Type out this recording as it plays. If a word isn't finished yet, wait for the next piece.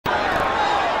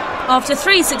After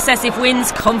 3 successive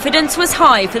wins, confidence was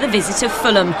high for the visitor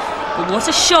Fulham. But what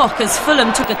a shock as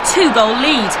Fulham took a 2-goal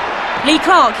lead. Lee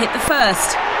Clark hit the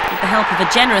first, with the help of a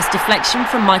generous deflection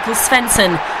from Michael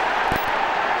Svensson.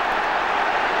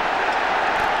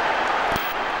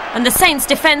 And the Saints'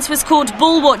 defence was caught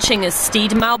ball-watching as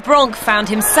Steed Malbronk found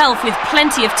himself with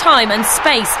plenty of time and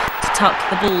space to tuck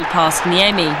the ball past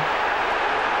Niemi.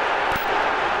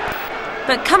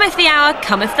 But cometh the hour,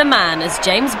 cometh the man, as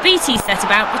James Beattie set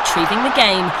about retrieving the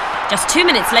game. Just 2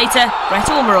 minutes later, Brett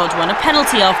Ormerod won a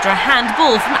penalty after a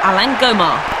handball from Alain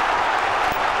Gomar.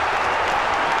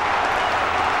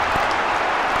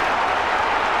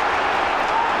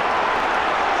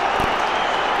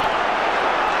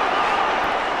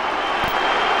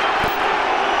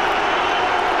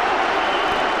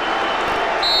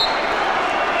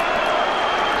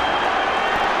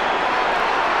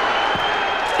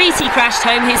 Beattie crashed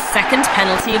home his second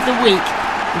penalty of the week.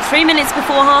 And 3 minutes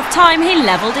before half-time, he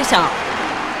levelled it up.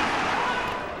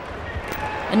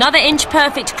 Another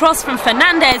inch-perfect cross from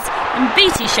Fernandez, and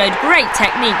Beattie showed great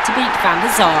technique to beat Van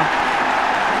der Sar.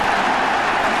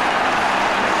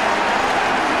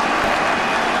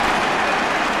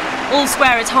 All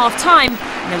square at half-time,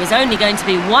 and there was only going to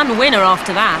be one winner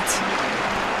after that.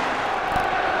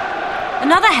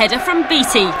 Another header from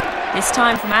Beattie. This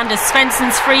time from Anders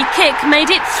Svensson's free kick made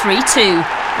it 3-2.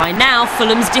 By now,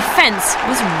 Fulham's defence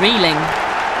was reeling.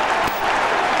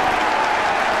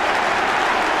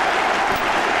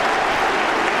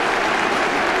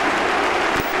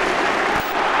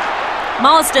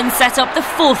 Marsden set up the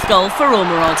 4th goal for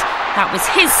Ormerod. That was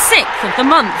his 6th of the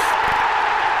month.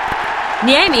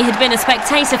 Niemi had been a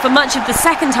spectator for much of the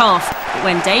second half, but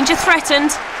when danger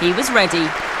threatened, he was ready.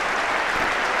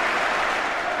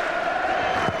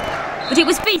 But it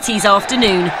was Beattie's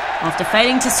afternoon. After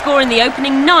failing to score in the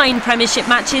opening 9 Premiership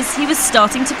matches, he was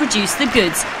starting to produce the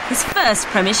goods. His first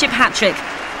Premiership hat-trick.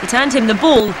 It earned him the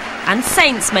ball, and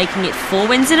Saints making it 4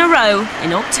 wins in a row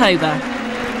in October.